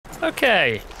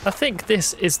Okay, I think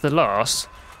this is the last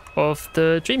of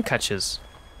the Dreamcatchers.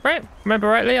 Right? Remember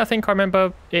rightly? I think I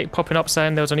remember it popping up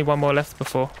saying there was only one more left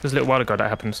before. It was a little while ago that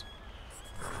happened.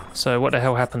 So what the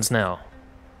hell happens now?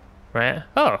 Right?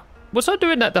 Oh, was I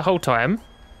doing that the whole time?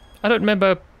 I don't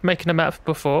remember making a map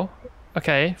before.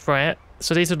 Okay, right.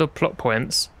 So these are the plot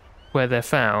points where they're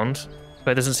found,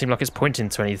 but it doesn't seem like it's pointing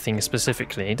to anything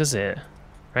specifically, does it?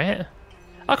 Right?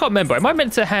 I can't remember. Am I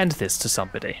meant to hand this to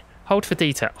somebody? Hold for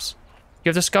details. You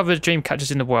have discovered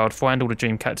Dreamcatchers in the wild. Find all the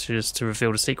Dreamcatchers to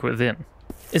reveal the secret within.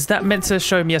 Is that meant to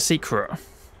show me a secret?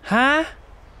 Huh?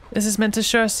 Is this meant to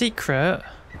show a secret?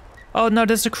 Oh no,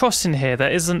 there's a crossing here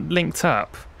that isn't linked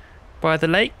up. By the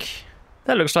lake?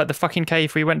 That looks like the fucking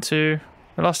cave we went to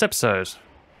the last episode.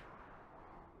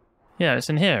 Yeah, it's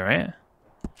in here, right?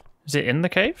 Is it in the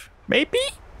cave? Maybe?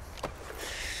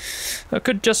 I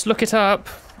could just look it up.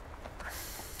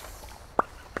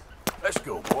 Let's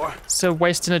go, boy. So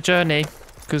wasting a journey,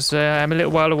 because I'm a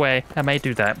little while away. I may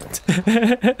do that.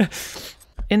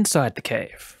 Inside the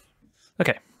cave.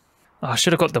 Okay. Oh, I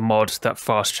should have got the mod that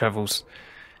fast travels.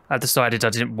 I decided I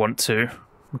didn't want to,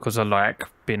 because I like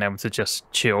being able to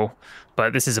just chill.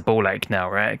 But this is a ball lake now,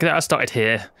 right? 'Cause I started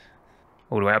here,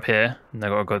 all the way up here, and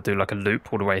I've got to do like a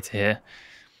loop all the way to here.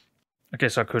 I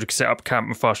guess I could set up camp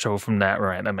and fast travel from that,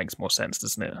 right? That makes more sense,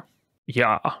 doesn't it?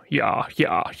 Yeah. I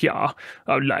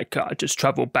just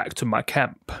travel back to my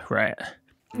camp, right?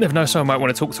 Never know, someone might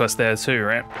want to talk to us there too,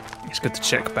 right? It's good to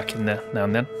check back in there now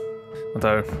and then.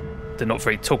 Although, they're not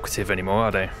very talkative anymore,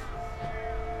 are they?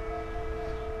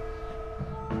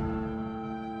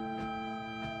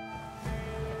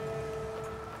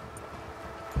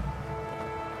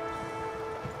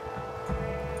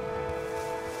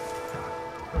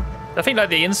 I think like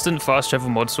the instant fast travel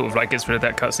mod sort of like gets rid of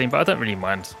that cutscene, but I don't really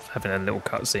mind having a little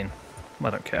cutscene. I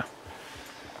don't care.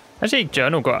 Actually,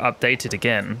 journal got updated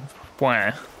again.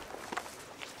 Why?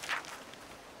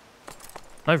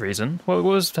 No reason. What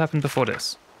was happened before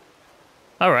this?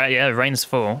 Alright, yeah, rain's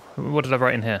fall. What did I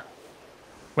write in here?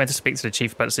 Went to speak to the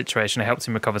chief about the situation. I helped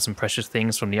him recover some precious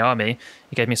things from the army.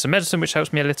 He gave me some medicine, which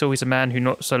helps me a little. He's a man who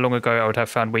not so long ago I would have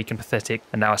found weak and pathetic,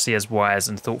 and now I see as wise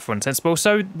and thoughtful and sensible.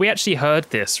 So we actually heard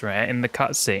this, right, in the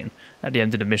cutscene at the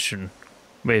end of the mission,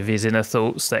 with his inner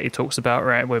thoughts that he talks about,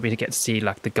 right, where we get to see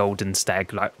like the golden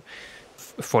stag, like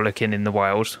frolicking in the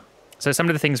wild. So some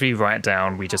of the things we write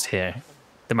down, we just hear.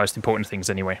 The most important things,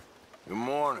 anyway. Good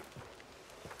morning.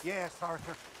 Yes,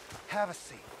 Arthur. Have a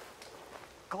seat.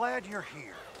 Glad you're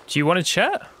here. Do you want to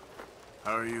chat?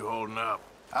 How are you holding up?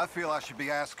 I feel I should be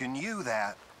asking you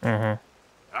that.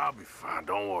 I'll be fine.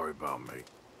 Don't worry about me.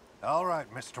 All right,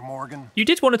 Mr. Morgan. You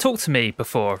did want to talk to me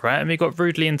before, right? And we got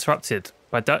rudely interrupted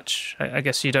by Dutch. I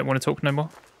guess you don't want to talk no more?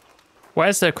 Why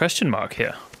is there a question mark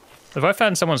here? Have I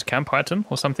found someone's camp item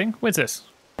or something? Where's this?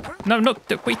 No, not.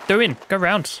 What are you doing? Go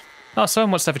round. Oh,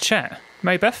 someone wants to have a chat.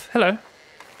 Mary Beth, hello.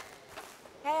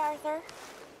 Hey, Arthur.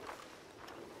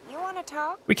 You want to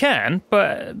talk? We can,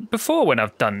 but before when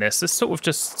I've done this, it's sort of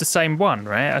just the same one,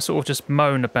 right? I sort of just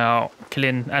moan about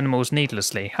killing animals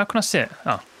needlessly. How can I sit?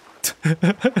 Oh.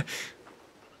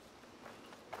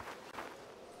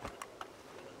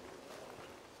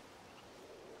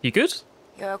 You good?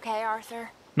 You okay, Arthur?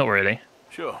 Not really.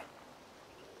 Sure.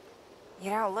 You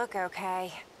don't look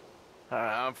okay.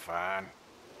 I'm fine.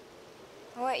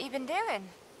 What you been doing?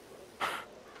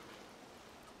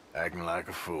 Acting like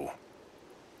a fool.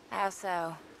 How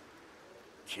so?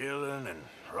 Killing and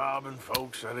robbing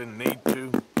folks I didn't need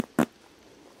to.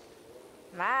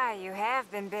 My, you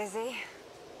have been busy.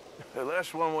 Well,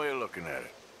 that's one way of looking at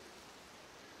it.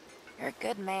 You're a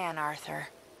good man, Arthur.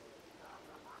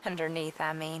 Underneath,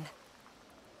 I mean.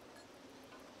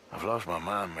 I've lost my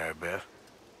mind, Mary Beth.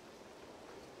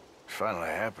 It's finally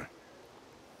happened.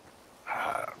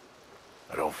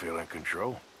 I don't feel in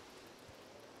control.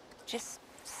 Just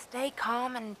stay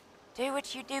calm and do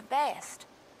what you do best.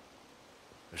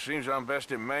 It seems I'm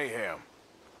best in mayhem.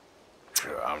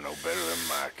 Sure, I'm no better than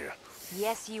Micah.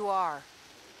 Yes, you are.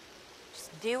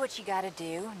 Just do what you gotta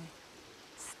do and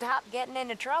stop getting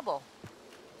into trouble.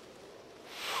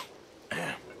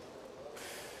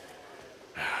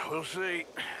 We'll see.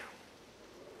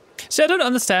 See, I don't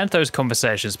understand those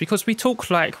conversations because we talk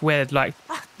like we're like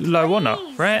low honor,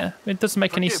 right? It doesn't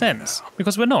make any sense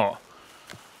because we're not.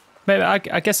 Maybe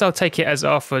I guess I'll take it as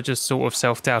Arthur just sort of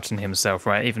self-doubting himself,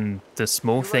 right? Even the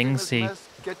small things he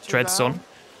treads on.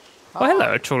 Oh,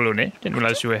 hello, Trelawney. Didn't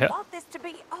realise you were here. I want this to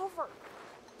be over.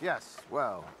 Yes,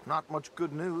 well, not much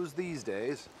good news these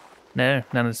days. No,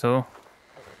 none at all.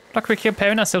 Like we're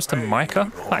comparing ourselves to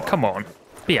Micah? Like, come on.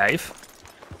 Behave.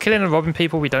 Killing and robbing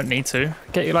people we don't need to.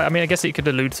 I mean, I guess it could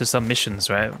allude to some missions,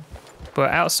 right?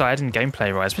 But outside and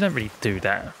gameplay-wise, we don't really do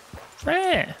that.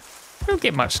 Right. We don't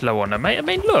get much low on them, mate. I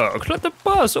mean, look, the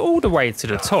bar's all the way to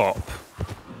the top.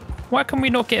 Why can we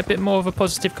not get a bit more of a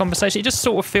positive conversation? It just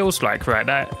sort of feels like, right,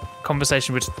 that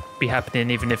conversation would be happening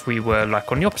even if we were,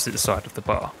 like, on the opposite side of the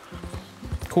bar.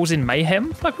 Causing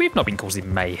mayhem? Like, we've not been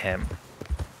causing mayhem.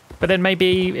 But then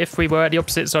maybe if we were at the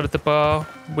opposite side of the bar,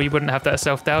 we wouldn't have that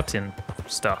self-doubting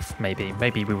stuff, maybe.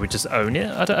 Maybe we would just own it.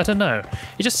 I don't know.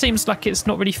 It just seems like it's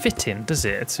not really fitting, does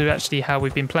it, to actually how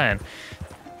we've been playing.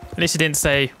 At least you didn't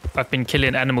say, I've been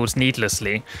killing animals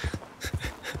needlessly.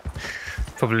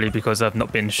 Probably because I've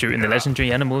not been shooting the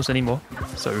legendary animals anymore.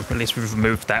 So at least we've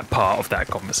removed that part of that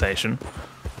conversation.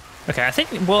 Okay, I think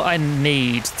what I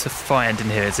need to find in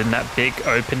here is in that big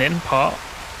opening part.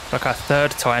 Like our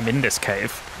third time in this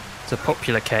cave. It's a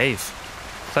popular cave.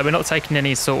 So we're not taking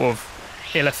any sort of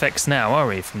ill effects now, are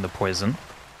we, from the poison?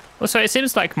 Also, it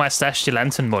seems like my stash your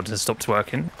lantern mod has stopped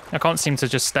working. I can't seem to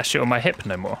just stash it on my hip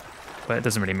no more. But it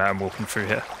doesn't really matter, I'm walking through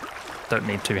here. Don't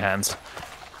need two hands.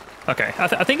 Okay,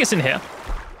 I think it's in here.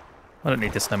 I don't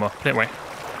need this no more. Put it away.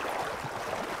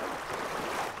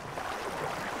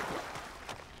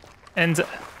 And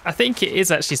I think it is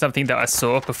actually something that I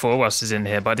saw before whilst I was in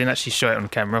here, but I didn't actually show it on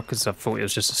camera because I thought it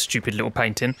was just a stupid little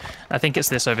painting. I think it's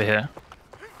this over here.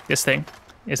 This thing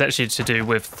is actually to do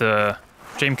with the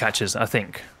Dreamcatchers, I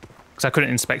think. Because I couldn't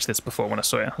inspect this before when I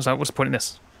saw it. I was like, what's the point in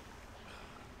this?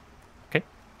 Okay,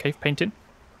 cave painting.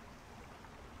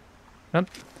 No,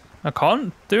 I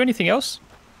can't do anything else.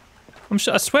 I'm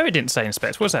sure, I swear it didn't say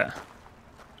inspect. What was that?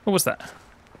 What was that?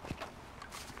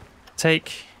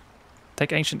 Take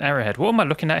ancient arrowhead. What am I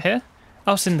looking at here?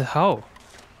 Oh, it's in the hole.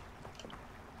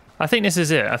 I think this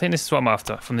is it. I think this is what I'm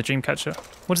after from the Dreamcatcher.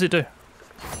 What does it do?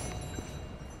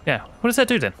 Yeah, what does that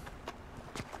do then?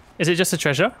 Is it just a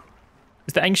treasure?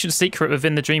 Is the ancient secret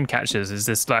within the Dreamcatchers is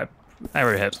this, like,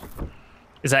 arrowhead?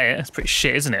 Is that it? It's pretty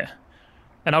shit, isn't it?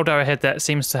 An old arrowhead that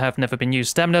seems to have never been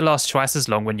used. Stamina lasts twice as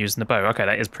long when using the bow. Okay,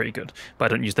 that is pretty good. But I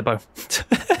don't use the bow.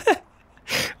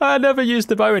 I never use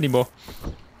the bow anymore.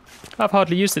 I've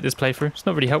hardly used it this playthrough. It's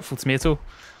not really helpful to me at all.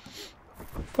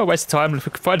 What a waste of time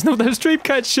finding all those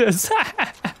Dreamcatchers.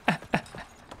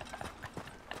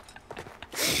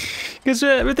 Because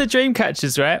with the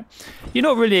Dreamcatchers, right, you're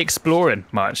not really exploring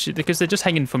much because they're just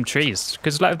hanging from trees.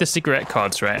 Because like with the cigarette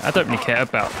cards, right, I don't really care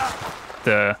about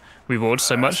the rewards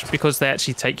so much because they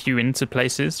actually take you into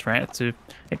places, right, to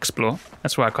explore.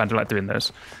 That's why I kind of like doing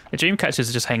those. The Dreamcatchers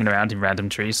are just hanging around in random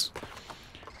trees.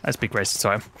 That's a big waste of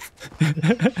time.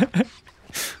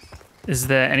 Is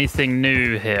there anything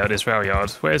new here at this rail yard?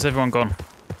 Where has everyone gone?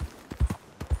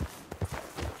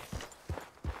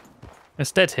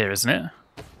 It's dead here, isn't it?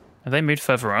 Have they moved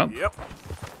further up? Yep.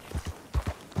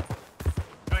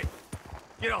 Hey,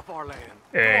 get off our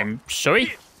land.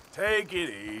 Sorry? Take it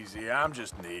easy. I'm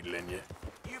just needling you.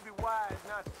 You'd be wise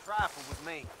not to trifle with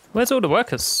me. Where's all the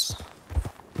workers?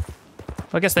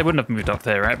 Well, I guess they wouldn't have moved up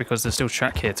there, right? Because there's still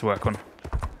track here to work on.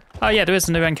 Oh yeah, there is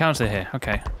a new encounter here.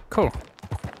 Okay, cool.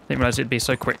 Didn't realise it'd be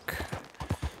so quick.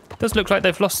 Does look like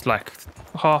they've lost like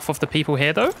half of the people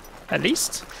here though, at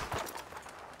least.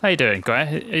 How you doing, guy?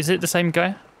 Is it the same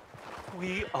guy?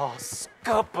 We are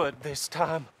scuppered this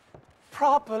time.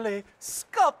 Properly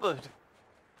scuppered.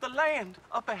 The land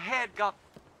up ahead got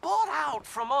bought out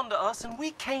from under us and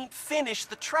we can't finish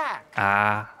the track.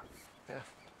 Ah.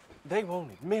 They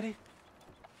won't admit it,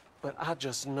 but I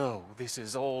just know this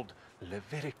is old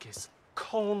Leviticus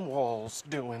Cornwall's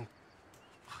doing.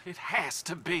 It has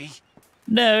to be.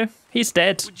 No, he's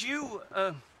dead. Would you,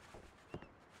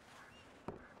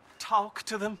 talk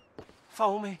to them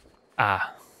for me?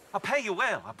 Ah. I'll pay you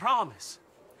well, I promise.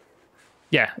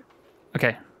 Yeah.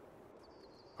 Okay.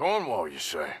 Cornwall, you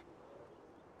say?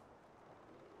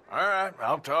 All right,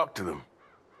 I'll talk to them.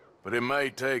 But it may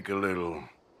take a little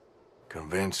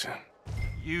convincing.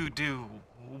 You do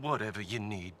whatever you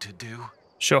need to do.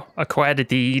 Sure. Acquire the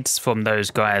deeds from those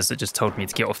guys that just told me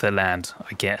to get off their land,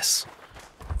 I guess.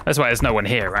 That's why there's no one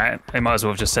here, right? They might as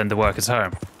well just send the workers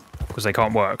home. Because they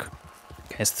can't work.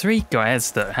 Okay, there's 3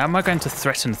 guys though. How am I going to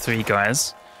threaten 3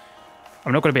 guys?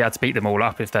 I'm not going to be able to beat them all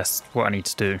up if that's what I need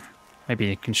to do. Maybe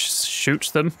you can shoot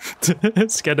them.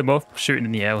 Scare them off. Shooting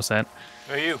in the air, what's that?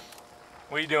 Hey, you.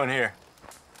 What are you doing here?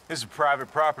 This is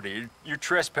private property. You're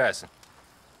trespassing.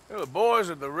 Well, the boys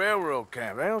at the railroad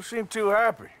camp, they don't seem too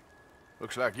happy.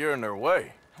 Looks like you're in their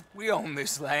way. We own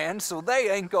this land, so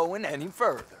they ain't going any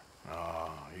further.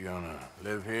 Oh, you gonna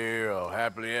live here all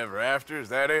happily ever after, is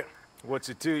that it? What's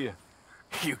it to you?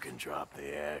 You can drop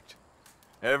the act.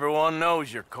 Everyone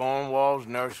knows you're Cornwall's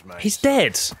nursemaid. He's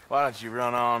dead. Why don't you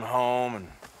run on home and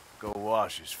go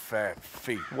wash his fat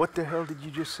feet? What the hell did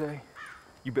you just say?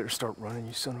 You better start running,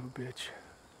 you son of a bitch.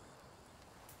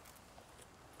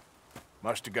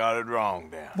 Must have got it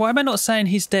wrong then. Why am I not saying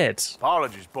he's dead?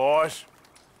 Apologies, boys.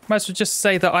 Might as well just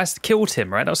say that I killed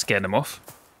him, right? That'll scare them off.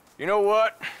 You know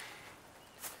what?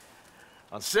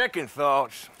 On second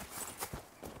thoughts...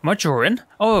 Am I drawing?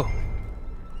 Oh.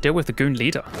 Deal with the goon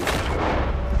leader.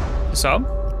 So?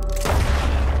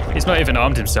 He's not even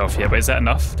armed himself yet, but is that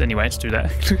enough? Anyway, to do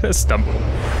that. Let's stumble.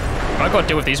 I gotta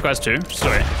deal with these guys too.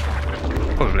 Sorry.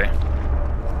 Probably.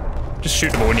 Just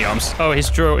shoot them all in the arms. Oh, he's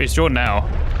drawn now.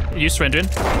 Are you surrendering?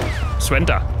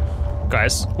 Surrender.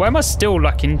 Guys, why am I still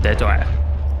like in Deadeye?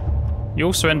 You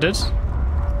all surrendered?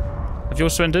 Have you all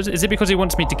surrendered? Is it because he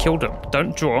wants me to kill them?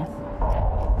 Don't draw.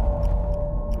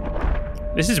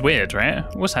 This is weird, right?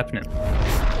 What's happening?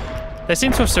 They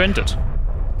seem to have surrendered.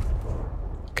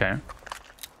 Okay.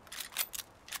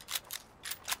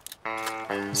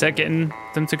 Is that getting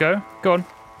them to go? Go on,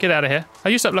 get out of here. I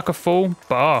used up like a full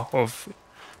bar of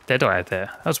Deadeye there.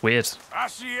 That was weird. I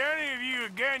see any of you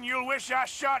again, you'll wish I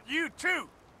shot you too.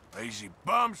 Lazy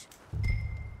bums.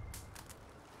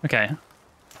 Okay.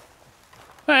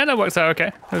 Oh, yeah, that works out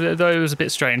okay. Though it was a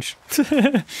bit strange.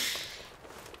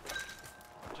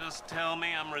 Just tell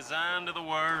me I'm resigned to the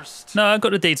worst. No, I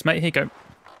got the deeds, mate. Here you go.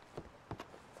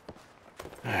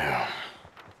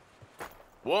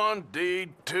 One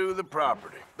deed to the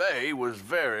property. They was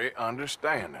very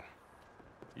understanding.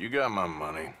 You got my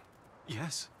money.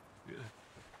 Yes.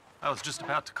 I was just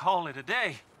about to call it a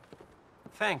day.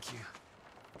 Thank you.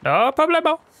 No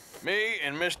problemo. Me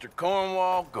and Mr.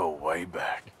 Cornwall go way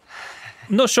back.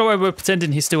 I'm not sure why we're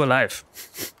pretending he's still alive.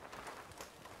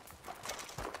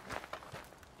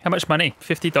 How much money?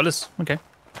 $50. Okay.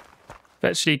 We've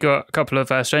actually got a couple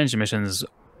of stranger missions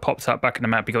popped up back in the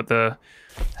map. We got the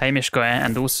Hamish guy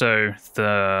and also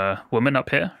the woman up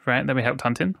here, right? That we helped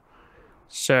hunting.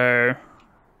 So,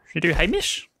 should we do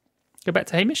Hamish? Go back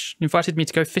to Hamish. He invited me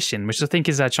to go fishing, which I think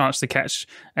is our chance to catch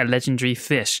a legendary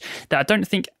fish that I don't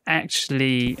think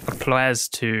actually applies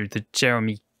to the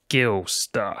Jeremy Gill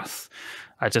stuff.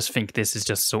 I just think this is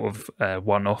just sort of a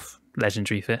one-off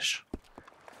legendary fish.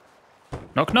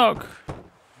 Knock, knock.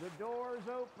 The door's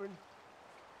open.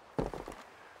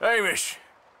 Hamish.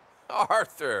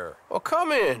 Arthur, well,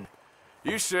 come in.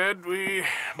 You said we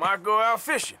might go out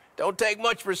fishing. Don't take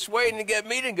much persuading to get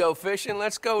me to go fishing.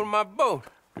 Let's go to my boat.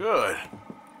 Good.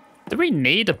 Do we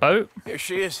need a boat? Here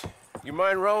she is. You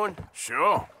mind rowing?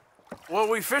 Sure. What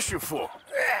are we fishing for?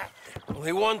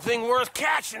 Only one thing worth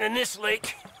catching in this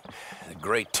lake. The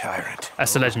great tyrant.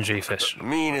 That's a legendary fish.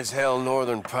 Mean as hell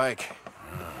northern pike.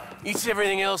 Eats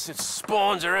everything else that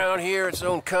spawns around here, its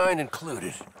own kind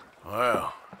included.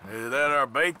 Well, is that our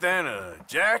bait then? A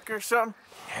jack or something?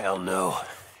 Hell no.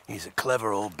 He's a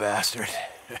clever old bastard.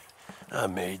 I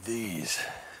made these.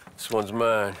 This one's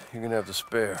mine. You're gonna have to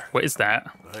spare. What is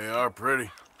that? They are pretty.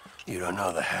 You don't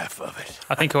know the half of it.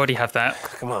 I think I already have that.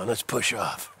 Come on, let's push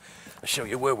off. I'll show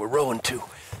you where we're rowing to.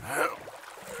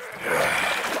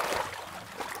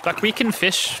 Like, we can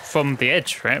fish from the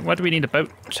edge, right? Why do we need a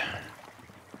boat?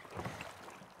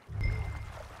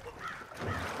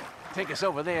 Take us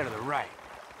over there to the right.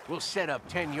 We'll set up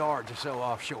 10 yards or so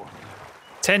offshore.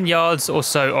 10 yards or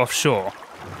so offshore.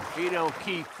 He don't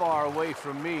keep far away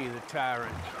from me, the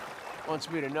tyrant.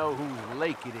 Wants me to know whose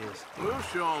lake it is. We'll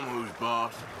show him who's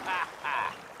boss.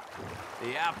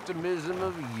 The optimism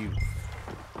of youth.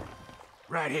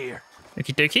 Right here.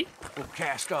 Okie dokie. We'll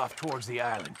cast off towards the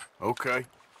island. Okay.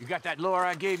 You got that lure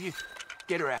I gave you?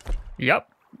 Get her out. Yep.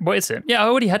 What is it? Yeah, I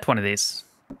already had one of these.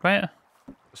 Right?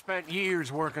 Spent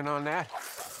years working on that.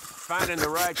 Finding the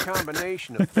right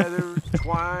combination of feathers,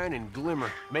 twine, and glimmer.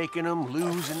 Making them,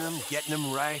 losing them, getting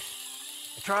them right.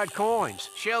 I tried coins,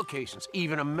 shell casings,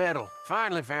 even a medal.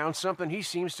 Finally found something he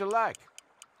seems to like.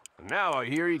 And now I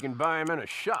hear you can buy him in a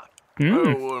shop. Well,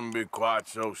 it wouldn't be quite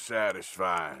so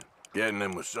satisfying. Getting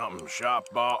him with something shop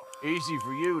bought. Easy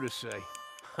for you to say.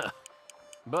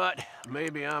 But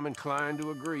maybe I'm inclined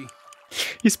to agree.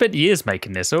 You spent years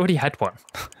making this. I already had one.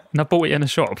 And I bought it in a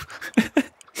shop.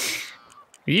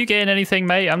 Are you getting anything,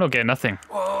 mate? I'm not getting nothing.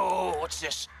 Whoa, what's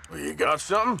this? Well, you got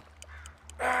something?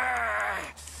 I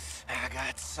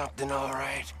got something, all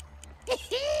right.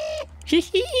 Hee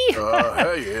hee.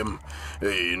 Hey, you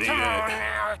need Come on a...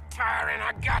 now, tyrant,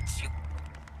 I got you.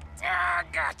 I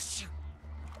got you.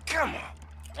 Come on.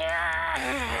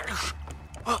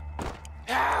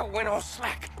 Went all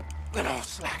slack. Went all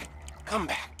slack. Come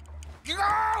back.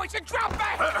 Oh, it's a drop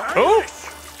back. Oh!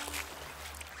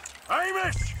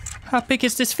 Hamish! How big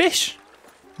is this fish?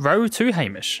 Row to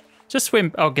Hamish. Just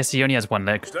swim. Oh, I guess he only has one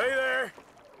leg. Stay there.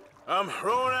 I'm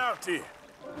rowing out to you.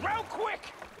 Real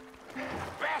quick!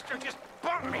 Bastard just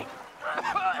bumped me.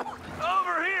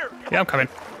 Over here! Yeah, I'm coming.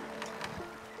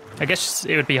 I guess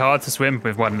it would be hard to swim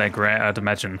with one leg, right? I'd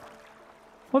imagine.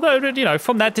 Although, you know,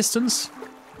 from that distance,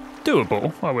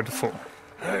 doable, I would have thought.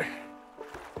 Hey,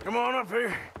 come on up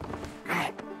here.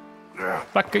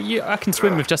 Like, I can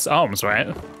swim with just arms,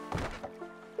 right?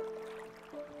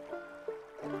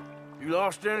 You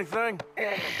lost anything?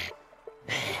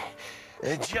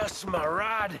 Just my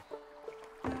rod.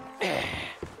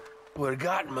 Would've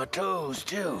gotten my toes,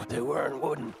 too. They weren't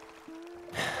wooden.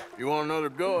 You want another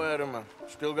go at him? I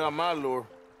still got my lure.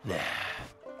 Nah.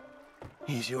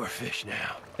 He's your fish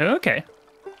now. Okay.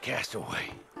 Cast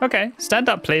away. Okay, stand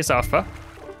up, please, Arthur.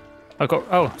 I got.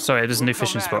 Oh, sorry, there's a new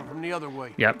fishing spot. From the other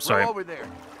way. Yep, sorry. Row over there.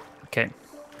 Okay.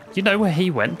 You know where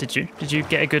he went, did you? Did you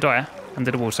get a good eye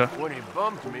under the water? When he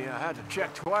bumped me, I had to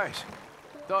check twice.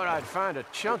 Thought I'd find a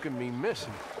chunk of me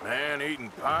missing.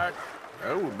 Man-eating pike?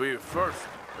 That would be a first.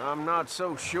 I'm not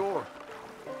so sure.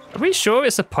 Are we sure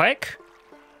it's a pike?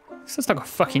 This looks like a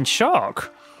fucking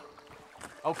shark.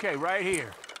 Okay, right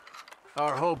here.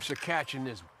 Our hopes of catching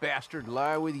this bastard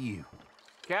lie with you.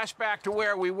 Cast back to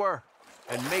where we were,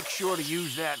 and make sure to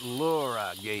use that lure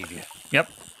I gave you. Yep.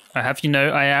 I have you know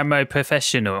I am a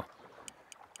professional.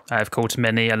 I have caught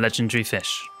many a legendary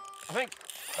fish. I think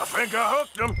I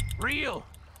hooked him. Reel.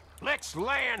 Let's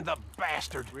land the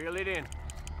bastard. Reel it in.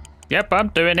 Yep, I'm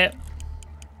doing it.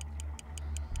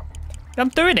 I'm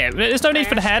doing it. There's no need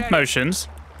for the hand motions.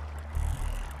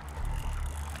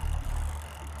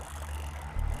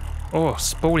 Oh,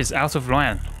 Spool is out of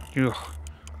line. Ugh.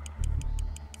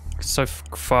 So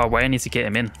far away, I need to get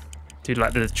him in. Do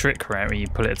like the trick, right, where you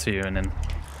pull it to you and then...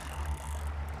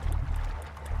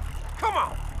 Come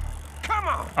on! Come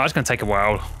on! Oh, it's going to take a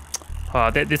while.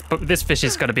 Oh, this fish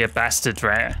is going to be a bastard,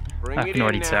 right? I can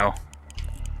already tell.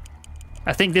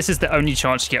 I think this is the only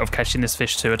chance you get of catching this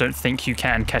fish too. I don't think you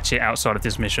can catch it outside of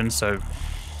this mission, so...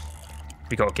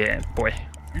 We got to get it, boy.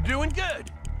 You're doing good!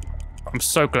 I'm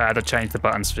so glad I changed the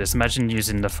buttons for this. Imagine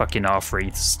using the fucking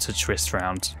R3 to twist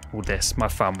around all this. My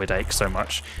thumb would ache so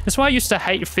much. That's why I used to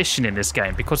hate fishing in this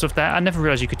game. Because of that, I never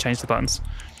realized you could change the buttons.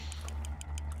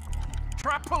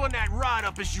 Try pulling that rod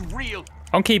up as you reel.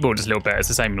 On keyboard it's a little better. It's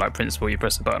the same like principle. You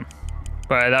press the button.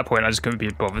 But at that point, I just couldn't be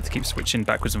bothered to keep switching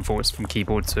backwards and forwards from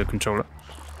keyboard to controller.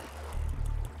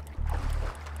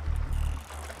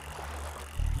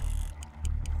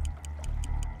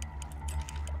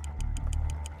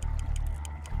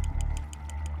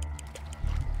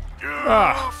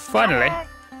 Ah, finally.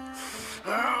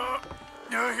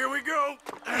 Here we go.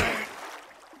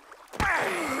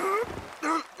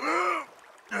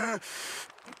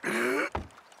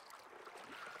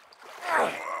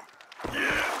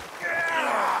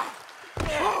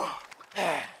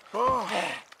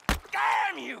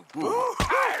 Damn you!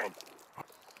 Iron!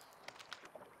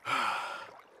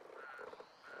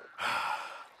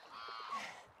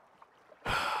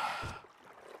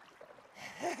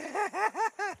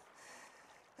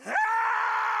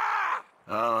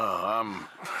 I'm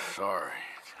sorry.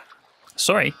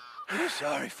 Sorry? What are you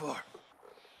sorry for?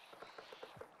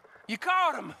 You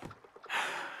caught him!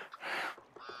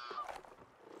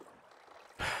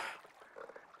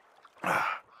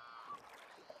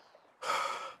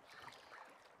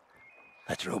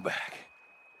 Let's row back.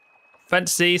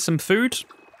 Fancy some food?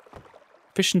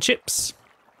 Fish and chips?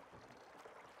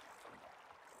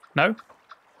 No?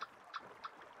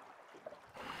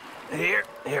 Here.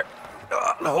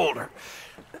 The holder.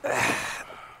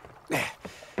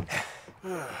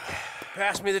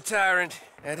 Pass me the tyrant.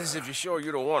 That is if you're sure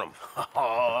you don't want him. Oh,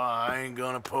 I ain't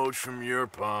gonna poach from your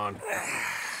pond.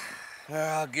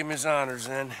 I'll give him his honors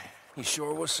then. He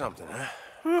sure was something,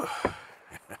 huh?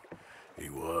 He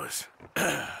was.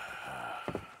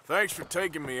 Thanks for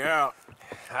taking me out.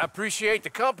 I appreciate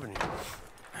the company.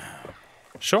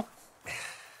 Sure.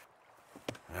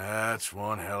 That's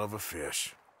one hell of a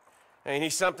fish. Ain't he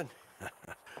something?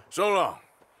 So long.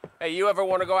 Hey, you ever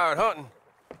want to go out hunting?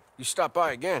 You stop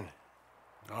by again.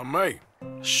 On me.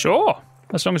 Sure.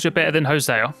 As long as you're better than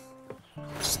Hosea.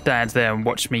 Stand there and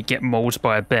watch me get mauled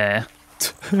by a bear.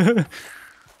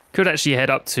 Could actually head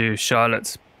up to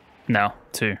Charlotte now,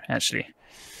 too, actually.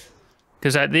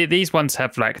 Because these ones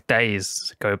have, like,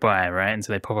 days go by, right,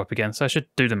 until they pop up again. So I should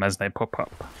do them as they pop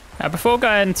up. Now, before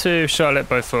going to Charlotte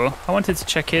Balfour, I wanted to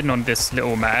check in on this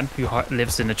little man who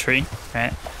lives in a tree,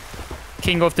 right?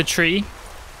 King of the tree.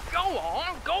 Go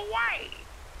on, go away!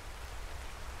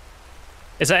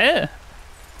 Is that it?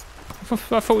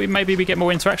 I thought maybe we get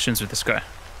more interactions with this guy.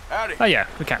 Howdy. Oh, yeah,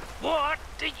 we can. What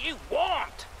do you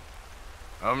want?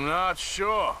 I'm not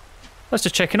sure. Let's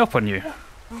just checking up on you.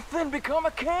 Then become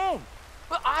a king.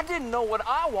 Well, I didn't know what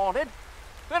I wanted.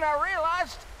 Then I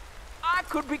realized I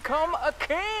could become a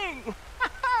king.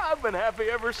 I've been happy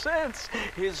ever since.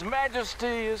 His Majesty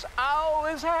is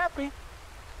always happy.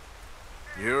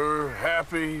 You're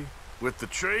happy with the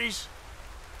trees?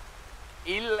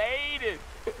 Elated.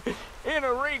 In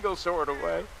a regal sort of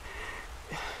way.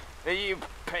 You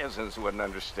peasants wouldn't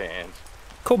understand.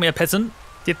 Call me a peasant.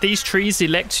 Did these trees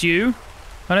elect you?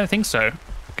 I don't think so.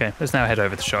 Okay, let's now head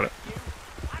over to Charlotte.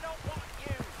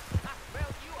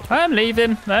 I'm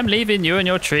leaving. I'm leaving you and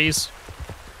your trees.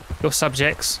 Your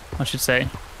subjects, I should say.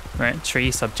 Right,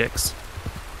 tree subjects.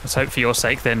 Let's hope for your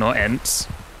sake they're not ents.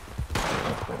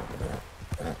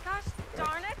 Gosh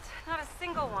darn it, not a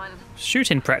single one.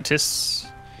 Shooting practice.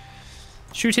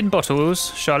 Shooting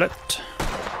bottles, Charlotte.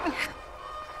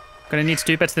 Gonna need to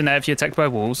do better than that if you're attacked by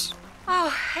wolves. Oh,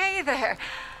 hey there.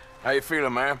 How you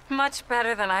feeling, ma'am? Much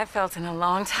better than I've felt in a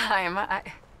long time.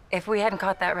 If we hadn't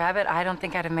caught that rabbit, I don't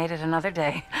think I'd have made it another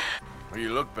day. Well,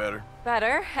 you look better.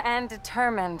 Better and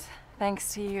determined,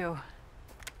 thanks to you.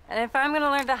 And if I'm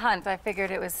gonna learn to hunt, I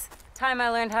figured it was time I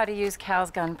learned how to use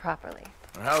Cal's gun properly.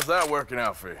 How's that working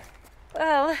out for you?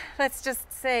 Well, let's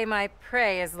just say my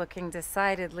prey is looking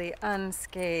decidedly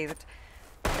unscathed.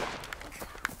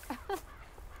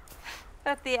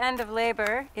 But the end of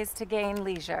labor is to gain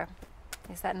leisure.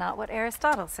 Is that not what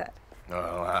Aristotle said?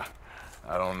 Well,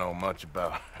 I don't know much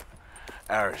about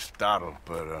Aristotle,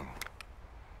 but, well,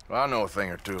 I know a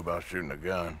thing or two about shooting a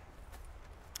gun.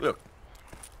 Look,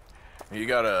 you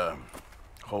gotta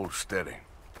hold steady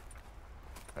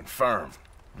and firm.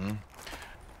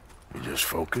 You just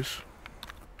focus,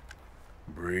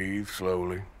 breathe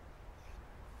slowly,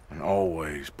 and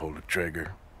always pull the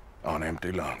trigger on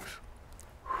empty lungs.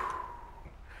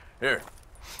 Here,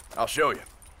 I'll show you.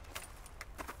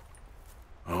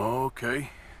 Okay.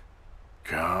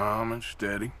 Calm and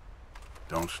steady.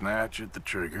 Don't snatch at the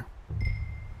trigger.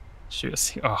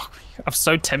 Shoot, oh, I'm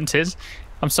so tempted.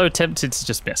 I'm so tempted to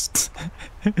just miss.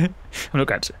 I'm not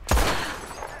going to.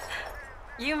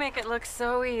 You make it look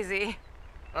so easy.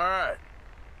 All right.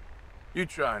 You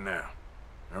try now.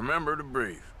 Remember to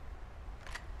breathe.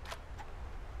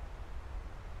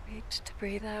 Wait to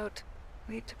breathe out.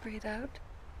 Wait to breathe out.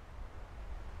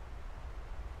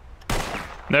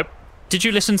 Nope. Did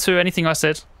you listen to anything I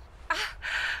said?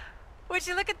 Would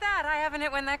you look at that? I haven't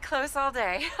hit one that close all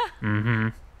day. Mm-hmm.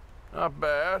 Not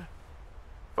bad.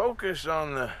 Focus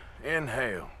on the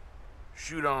inhale.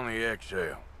 Shoot on the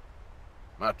exhale.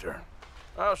 My turn.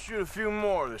 I'll shoot a few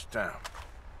more this time.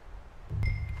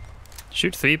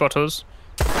 Shoot 3 bottles.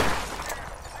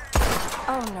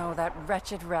 Oh no, that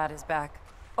wretched rat is back.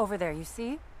 Over there, you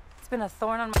see? It's been a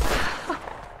thorn on my...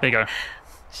 There you go.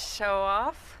 Show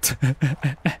off?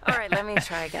 All right, let me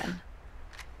try again.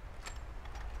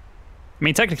 I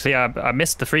mean, technically, I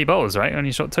missed the 3 bottles, right?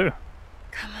 Only shot 2.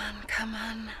 Come on, come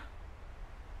on.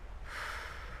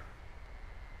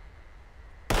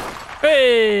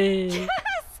 Hey! Yes!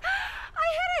 I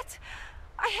hit it!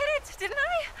 I hit it, didn't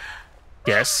I?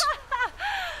 Yes.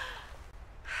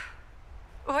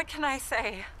 What can I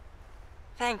say?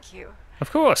 Thank you.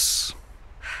 Of course.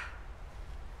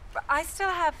 But I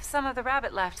still have some of the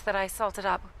rabbit left that I salted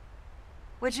up.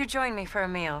 Would you join me for a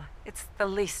meal? It's the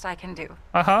least I can do.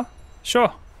 Uh-huh.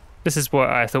 Sure. This is what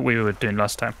I thought we were doing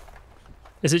last time.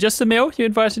 Is it just a meal you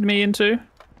invited me into?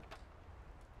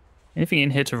 Anything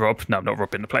in here to rob? No, I'm not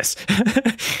robbing the place.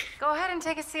 Go ahead and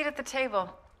take a seat at the table.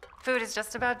 Food is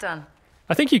just about done.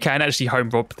 I think you can actually home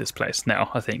rob this place now,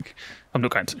 I think. I'm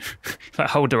not going to. If I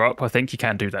hold her up, I think you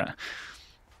can do that.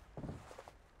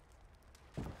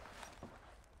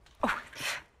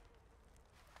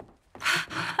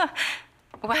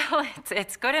 Well,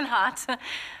 it's good and hot.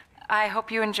 I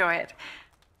hope you enjoy it.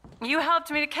 You helped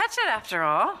me to catch it after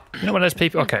all. You're not one of those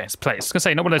people... Okay, it's place. I was going to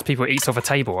say, not one of those people who eats off a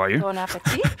table, are you? Bon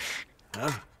appetit.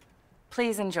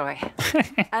 Please enjoy.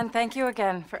 And thank you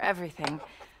again for everything.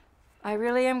 I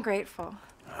really am grateful.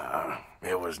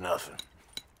 It was nothing.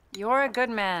 You're a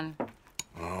good man.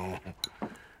 Oh,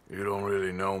 you don't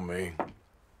really know me.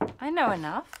 I know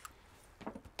enough.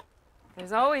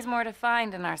 There's always more to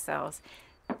find in ourselves.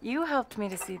 You helped me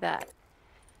to see that.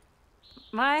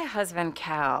 My husband,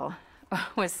 Cal,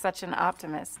 was such an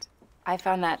optimist. I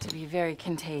found that to be very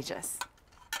contagious.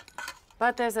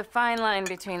 But there's a fine line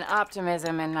between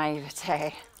optimism and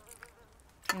naivete.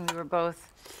 And we were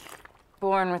both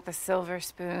born with a silver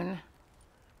spoon.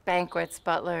 Banquets,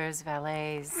 butlers,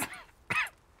 valets.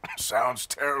 Sounds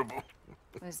terrible.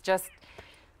 It was just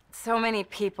so many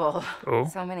people, Oh.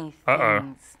 so many things.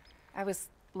 Uh-oh. I was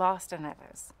lost in it.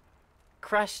 I was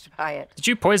crushed by it. Did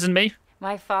you poison me?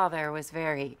 My father was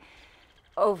very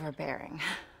overbearing.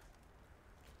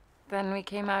 Then we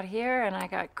came out here and I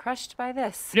got crushed by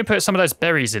this. You didn't put some of those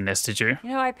berries in this, did you? You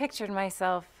know, I pictured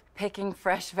myself picking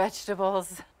fresh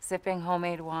vegetables, sipping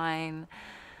homemade wine,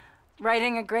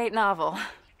 writing a great novel.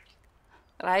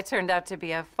 But I turned out to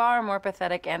be a far more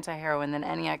pathetic anti-heroine than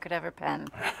any I could ever pen.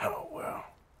 Oh, well.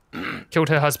 Killed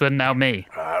her husband, now me.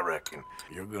 I reckon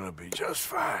you're gonna be just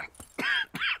fine.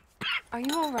 Are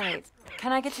you all right?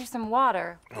 Can I get you some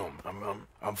water? No,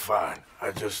 I'm fine.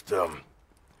 I just,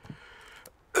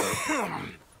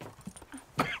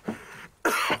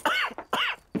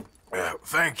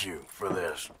 thank you for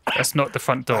this. That's not the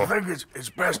front door. I think it's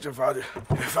best if I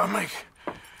make...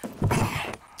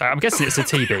 I'm guessing it's a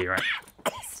TB, right?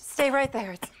 Stay right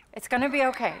there. It's gonna be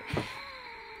okay.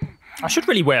 I should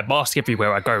really wear a mask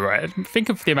everywhere I go, right? Think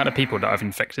of the amount of people that I've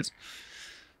infected.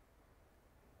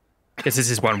 I guess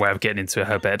this is one way of getting into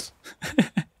her bed.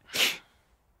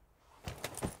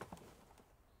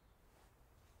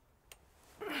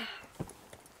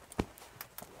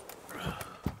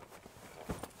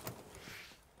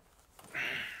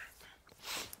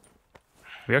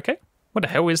 We okay? What the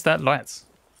hell is that light?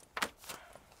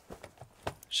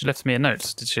 She left me a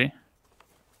note, did she?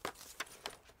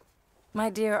 My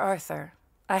dear Arthur,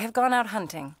 I have gone out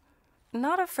hunting.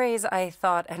 Not a phrase I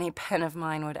thought any pen of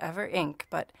mine would ever ink,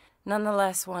 but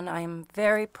nonetheless one I am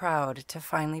very proud to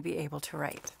finally be able to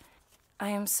write. I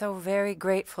am so very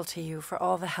grateful to you for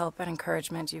all the help and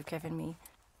encouragement you've given me.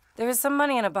 There is some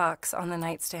money in a box on the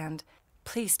nightstand.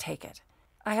 Please take it.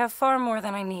 I have far more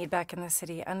than I need back in the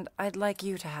city, and I'd like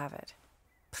you to have it.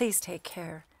 Please take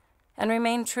care, and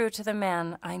remain true to the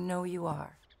man I know you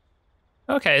are.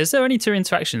 Okay, is there only 2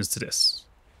 interactions to this?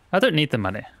 I don't need the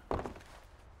money.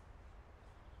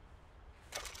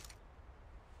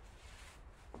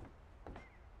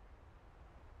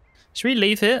 Should we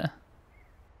leave here?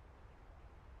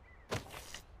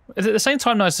 At the same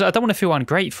time, though, I don't want to feel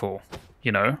ungrateful,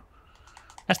 you know?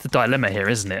 That's the dilemma here,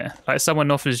 isn't it? Like, someone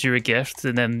offers you a gift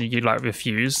and then you, like,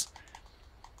 refuse.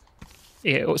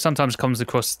 It sometimes comes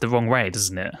across the wrong way,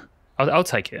 doesn't it? I'll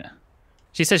take it.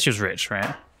 She says she was rich,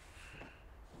 right?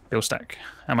 Bill stack.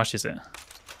 How much is it?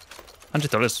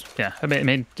 $100. Yeah, I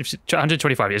mean, if she,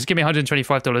 125 years. Give me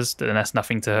 $125, then that's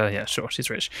nothing to her. Yeah, sure, she's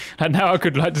rich. And now I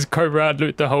could like just go around,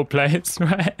 loot the whole place,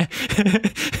 right?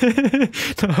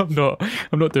 No,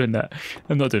 I'm not doing that.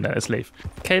 I'm not doing that. Let's leave.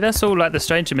 Okay, that's all like the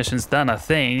stranger missions done, I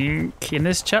think. In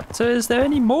this chapter, is there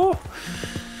any more?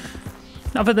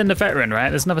 Other than the veteran, right?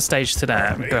 There's another stage to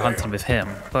that. We go hunting with him,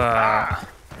 but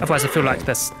otherwise I feel like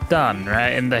that's done, right?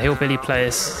 In the hillbilly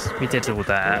place, we did all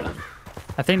that.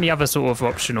 I think the other sort of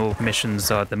optional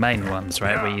missions are the main ones,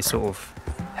 right? Where you sort of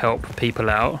help people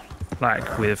out,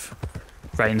 like with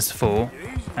Rain's Fall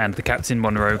and the Captain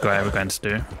Monroe guy we're going to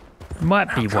do.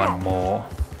 Might be one more,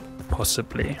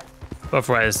 possibly.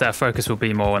 Otherwise, our focus will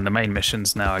be more on the main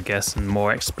missions now, I guess, and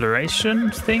more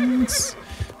exploration things,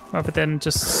 rather than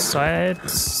just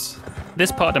sides.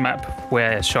 This part of the map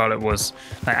where Charlotte was,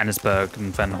 like Annesburg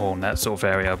and Van Horn, that sort of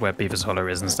area where Beavers Hollow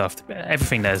is and stuff,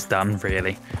 everything there's done,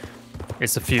 really.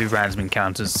 It's a few random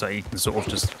encounters so you can sort of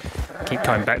just keep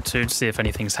coming back to see if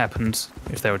anything's happened,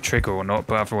 if they would trigger or not,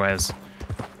 but otherwise,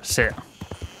 that's it.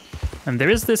 And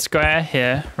there is this guy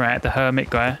here, right, the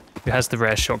hermit guy, who has the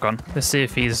rare shotgun. Let's see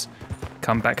if he's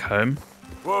come back home.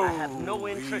 Whoa. I have no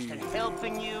interest in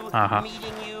helping you,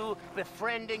 meeting you,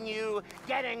 befriending you,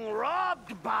 getting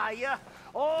robbed by you,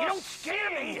 or you don't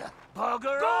scare me,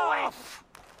 bugger off!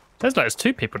 There's like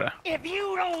 2 people there. If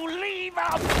you don't leave,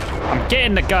 I'm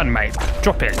getting the gun, mate.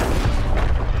 Drop it.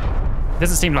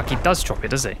 Doesn't seem like he does drop it,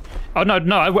 does he? Oh, no,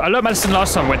 I learned my lesson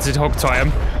last time I went to hog tie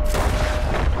him.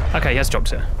 Okay, he has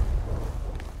dropped it.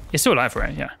 He's still alive,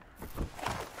 right? Yeah.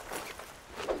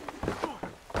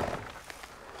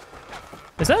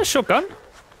 Is that a shotgun?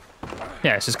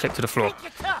 Yeah, it's just clipped to the floor.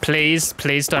 Please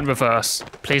don't reverse.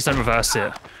 Please don't reverse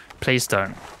it. Please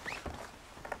don't.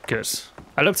 Good.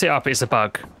 I looked it up, it's a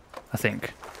bug, I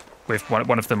think. With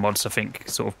one of the mods, I think,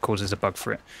 sort of causes a bug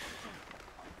for it.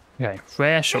 Okay,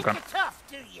 rare shotgun.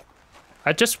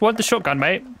 I just want the shotgun,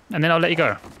 mate, and then I'll let you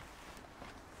go.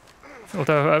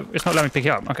 Although, it's not letting me pick it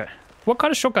up. Okay. What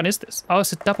kind of shotgun is this? Oh,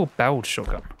 it's a double-barreled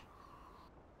shotgun.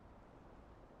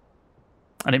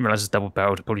 I didn't realise it's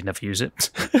double-barreled. I'd probably never use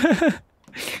it.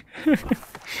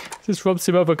 Just robbed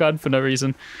him of a gun for no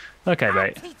reason. Okay,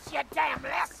 mate.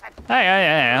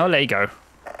 Hey, I'll let you go.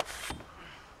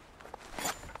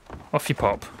 Off you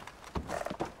pop.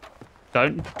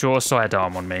 Don't draw a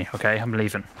sidearm on me, okay? I'm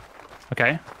leaving.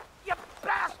 Okay? You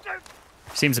bastard!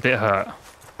 Seems a bit hurt.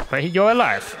 But you're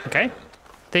alive, okay?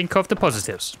 Think of the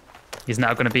positives. He's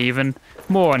now going to be even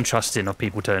more untrusting of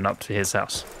people turning up to his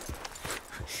house.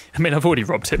 I mean, I've already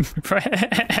robbed him,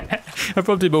 right? I've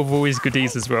robbed him of all his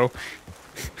goodies as well.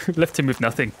 Left him with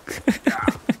nothing.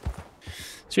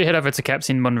 Should we head over to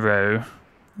Captain Monroe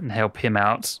and help him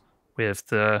out with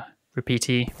the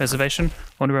Wapiti Reservation?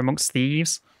 Honor amongst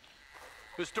thieves.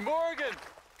 Mr. Morgan!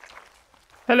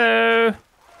 Hello!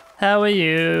 How are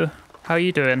you? How are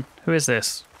you doing? Who is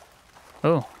this?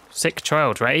 Oh, sick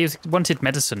child, right? He wanted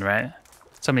medicine, right?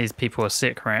 Some of these people are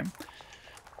sick, right?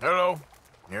 Hello.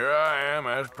 Here I am,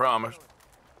 as promised.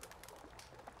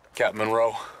 Captain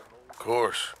Monroe. Of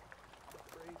course.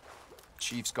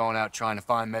 Chief's gone out trying to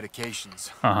find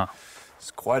medications. Uh-huh.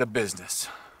 It's quite a business.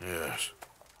 Yes.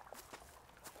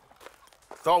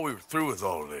 Thought we were through with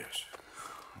all this.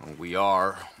 Well, we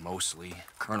are, mostly.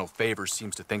 Colonel Favors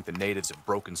seems to think the natives have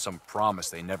broken some promise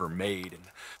they never made, and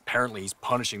apparently he's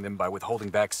punishing them by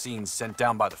withholding vaccines sent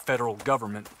down by the federal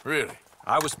government. Really?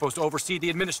 I was supposed to oversee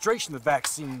the administration of the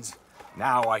vaccines.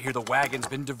 Now I hear the wagon's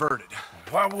been diverted.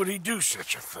 Why would he do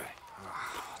such a thing?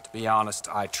 To be honest,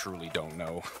 I truly don't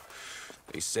know.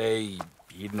 They say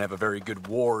he didn't have a very good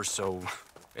war, so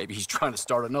maybe he's trying to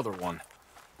start another one.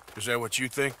 Is that what you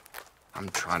think? I'm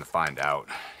trying to find out,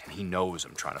 and he knows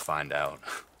I'm trying to find out.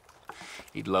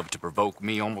 He'd love to provoke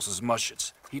me almost as much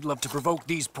as he'd love to provoke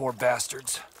these poor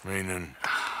bastards. Meaning?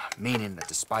 Meaning that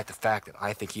despite the fact that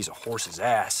I think he's a horse's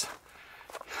ass,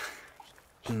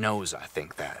 he knows I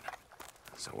think that.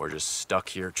 So we're just stuck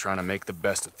here trying to make the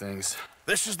best of things.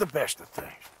 This is the best of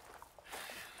things.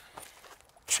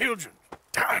 Children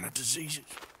dying of diseases.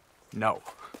 No.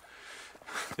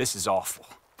 This is awful.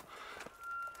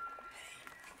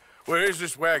 Where is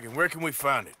this wagon? Where can we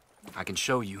find it? I can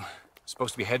show you.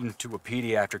 Supposed to be heading to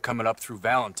Wapiti after coming up through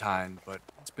Valentine, but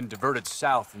it's been diverted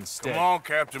south instead. Come on,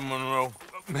 Captain Monroe.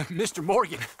 Mr.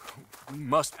 Morgan, we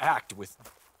must act with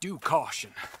due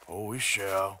caution. Oh, we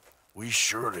shall. We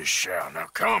surely shall. Now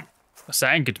come. That's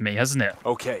angered me, hasn't it?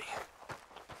 Okay.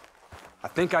 I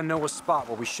think I know a spot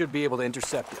where we should be able to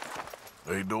intercept it.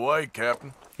 Lead the way,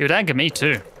 Captain. It would anger me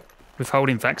too.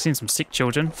 Withholding vaccines from sick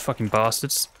children. Fucking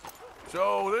bastards.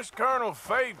 So, this Colonel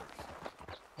Favors,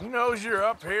 he knows you're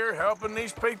up here helping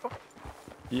these people?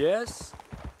 Yes.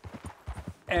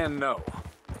 And no.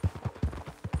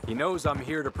 He knows I'm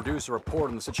here to produce a report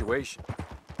on the situation.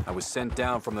 I was sent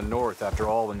down from the north after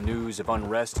all the news of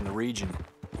unrest in the region.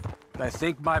 But I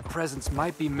think my presence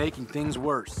might be making things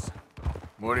worse.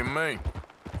 What do you mean?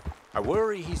 I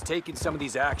worry he's taking some of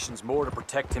these actions more to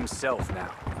protect himself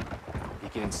now. He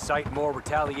can incite more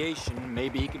retaliation,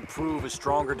 maybe he can prove a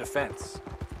stronger defense.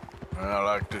 Well,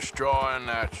 like destroying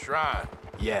that shrine.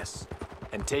 Yes,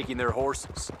 and taking their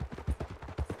horses.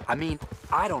 I mean,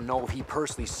 I don't know if he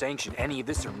personally sanctioned any of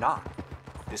this or not.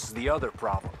 This is the other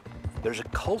problem. There's a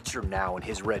culture now in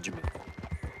his regiment.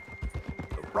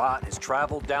 The rot has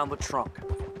traveled down the trunk.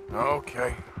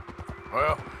 Okay.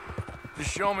 Well,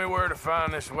 just show me where to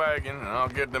find this wagon, and I'll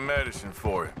get the medicine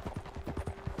for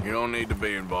you. You don't need to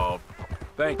be involved.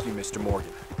 Thank you, Mr.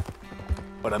 Morgan.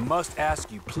 But I must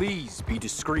ask you, please be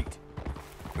discreet.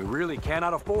 We really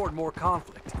cannot afford more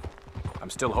conflict.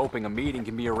 I'm still hoping a meeting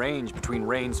can be arranged between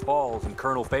Rains Falls and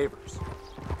Colonel Favors.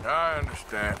 I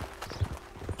understand.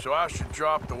 So I should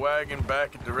drop the wagon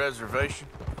back at the reservation?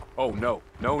 Oh, no.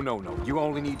 No. You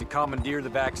only need to commandeer the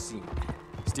vaccine.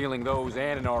 Stealing those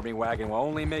and an army wagon will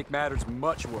only make matters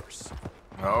much worse.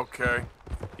 Okay.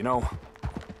 You know,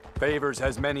 Favors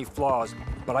has many flaws,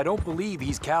 but I don't believe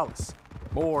he's callous.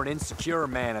 More an insecure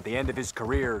man at the end of his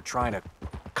career trying to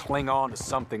cling on to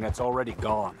something that's already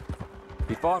gone.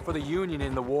 He fought for the Union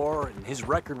in the war, and his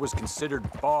record was considered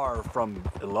far from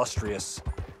illustrious.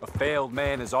 A failed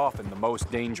man is often the most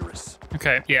dangerous.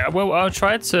 Okay, yeah, well, I'll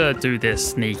try to do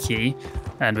this sneaky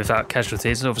and without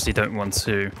casualties. I obviously don't want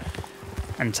to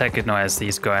antagonize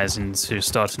these guys into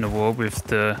starting a war with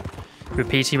the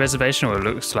Wapiti Reservation, or it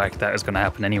looks like that is going to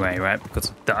happen anyway, right? Because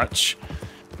of Dutch.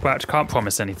 But can't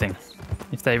promise anything.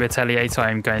 If they retaliate,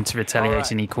 I'm going to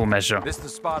retaliate in equal measure. This is the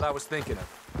spot I was thinking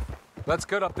of. Let's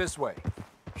cut up this way.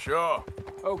 Sure.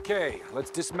 Okay,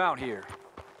 let's dismount here.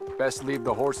 Best leave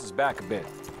the horses back a bit.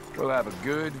 We'll have a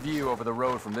good view over the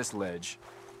road from this ledge.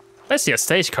 Basically a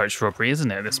stagecoach robbery, isn't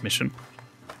it, this mission?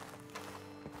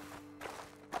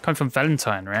 Coming from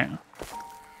Valentine, right?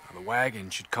 The wagon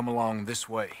should come along this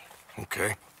way.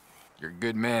 Okay. You're a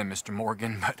good man, Mr.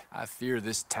 Morgan, but I fear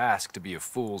this task to be a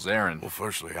fool's errand. Well,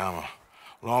 firstly, I'm a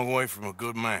long way from a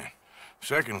good man.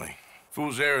 Secondly,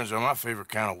 fool's errands are my favorite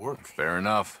kind of work. Fair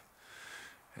enough.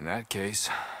 In that case,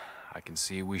 I can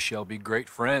see we shall be great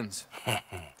friends.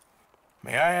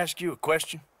 May I ask you a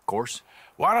question? Of course.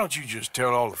 Why don't you just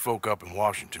tell all the folk up in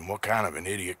Washington what kind of an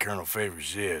idiot Colonel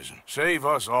Favors is and save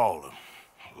us all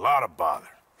a lot of bother?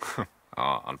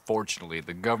 Unfortunately,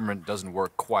 the government doesn't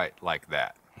work quite like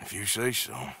that. If you say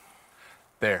so.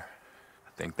 There.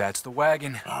 I think that's the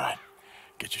wagon. All right.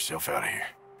 Get yourself out of here.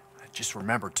 Just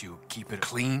remember to keep it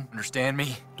clean, understand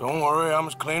me? Don't worry, I'm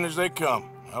as clean as they come.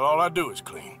 All I do is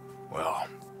clean. Well,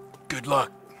 good luck.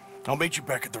 I'll meet you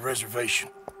back at the reservation.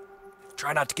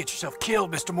 Try not to get yourself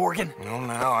killed, Mr. Morgan. No,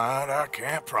 now, I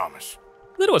can't promise.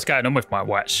 I don't know what's going on with my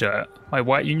white shirt. My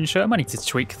white Union shirt. I might need to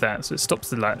tweak that so it stops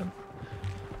the light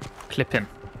clipping.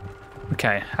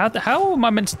 Okay, how am I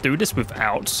meant to do this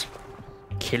without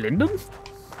killing them?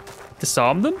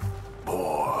 Disarm them?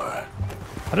 Boy.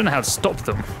 I don't know how to stop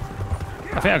them.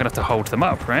 I think I'm gonna have to hold them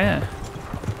up, right?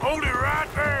 Hold it right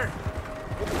there.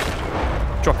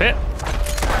 Drop it.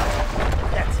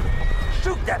 That's it.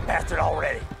 Shoot that bastard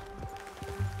already.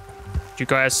 You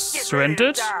guys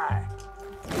surrendered?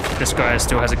 This guy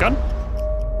still has a gun.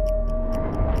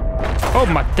 Oh,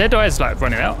 my dead eye is like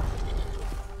running out.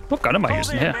 What gun am I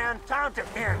using here? Man, time to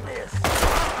end this.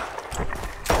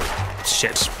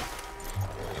 Shit.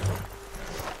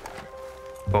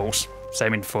 Balls.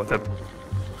 Saving for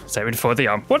the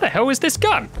arm. What the hell is this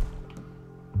gun?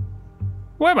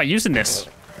 Why am I using this?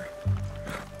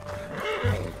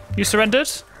 You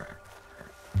surrendered?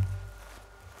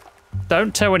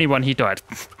 Don't tell anyone he died.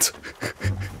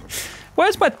 Why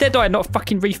is my dead eye not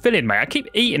fucking refilling, mate? I keep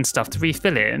eating stuff to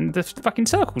refill it and the fucking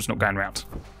circle's not going round.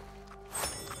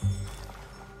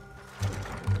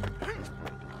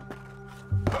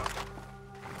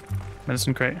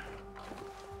 Medicine crate.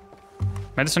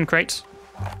 Medicine crate.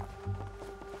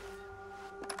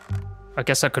 I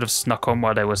guess I could have snuck on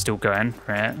while they were still going,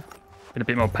 right? Been a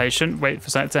bit more patient, wait for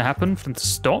something to happen, for them to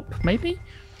stop, maybe?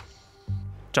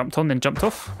 Jumped on, then jumped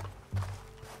off.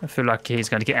 I feel like he's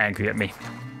going to get angry at me.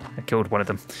 I killed one of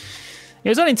them. It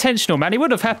was unintentional, man. It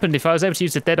would have happened if I was able to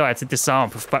use the Deadeye to disarm,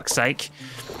 for fuck's sake.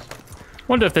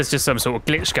 Wonder if there's just some sort of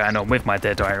glitch going on with my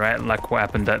Deadeye, right? Like what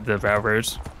happened at the railroad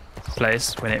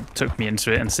place when it took me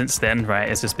into it, and since then, right,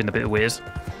 it's just been a bit weird.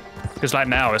 Because like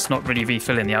now, it's not really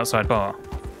refilling the outside bar.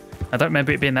 I don't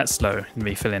remember it being that slow in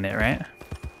refilling it, right?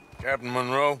 Captain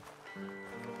Monroe,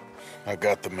 I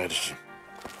got the medicine.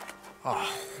 Oh,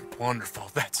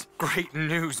 wonderful. That's great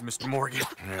news, Mr. Morgan.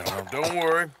 Yeah, well, don't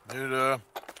worry. It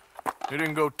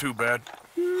didn't go too bad.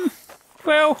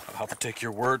 Well, I'll have to take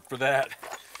your word for that.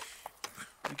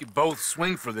 We could both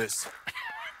swing for this.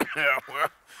 Yeah, well,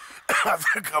 I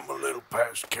think I'm a little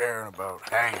past caring about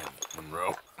hanging,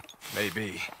 Monroe.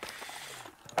 Maybe.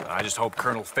 I just hope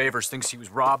Colonel Favors thinks he was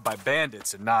robbed by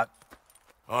bandits and not...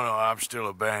 Oh, no, I'm still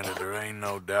a bandit. There ain't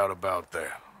no doubt about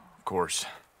that. Of course.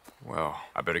 Well,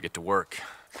 I better get to work.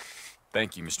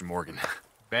 Thank you, Mr. Morgan.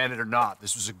 Bandit or not,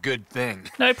 this was a good thing.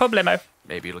 No problemo.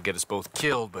 Maybe it'll get us both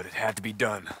killed, but it had to be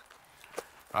done.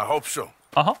 I hope so.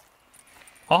 Uh-huh.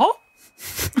 Uh-huh.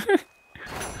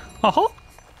 Uh-huh.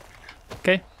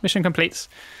 Okay, mission complete.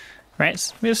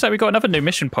 Right, looks like we got another new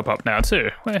mission pop up now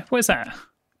too. Where's that?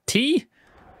 T?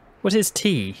 What is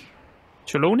T?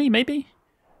 Trelawney, maybe?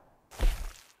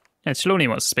 Yeah, Trelawney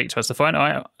wants to speak to us to find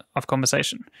out of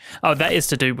conversation. Oh, that is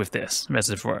to do with this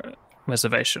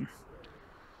reservation.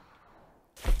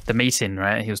 The meeting,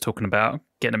 right? He was talking about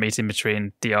getting a meeting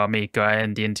between the army guy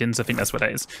and the Indians. I think that's what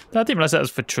that is. But I didn't realize that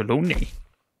was for Trelawney.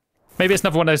 Maybe it's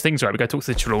another one of those things, right? We go talk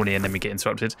to the Trelawney and then we get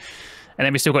interrupted. And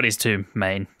then we still got these two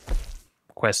main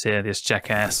quests here. This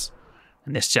jackass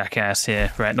and this jackass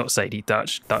here, right? Not Sadie,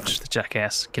 Dutch, the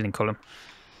jackass, killing column.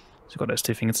 So we've got those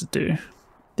two things to do.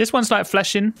 This one's like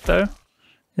flashing, though.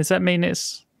 Does that mean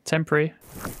it's temporary?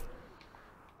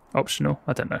 Optional?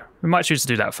 I don't know. We might choose to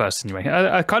do that first anyway.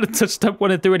 I kind of just don't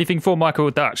want to do anything for Michael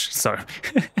or Dutch, so...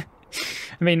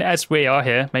 I mean, as we are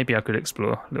here, maybe I could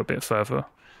explore a little bit further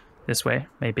this way,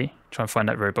 maybe. Try and find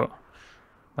that robot.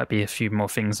 Might be a few more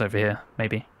things over here,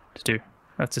 maybe, to do.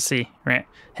 We'll have to see, right?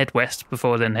 Head west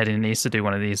before then heading east to do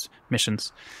one of these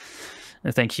missions.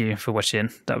 And thank you for watching.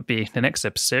 That would be the next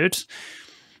episode.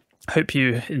 Hope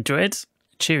you enjoyed.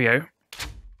 Cheerio.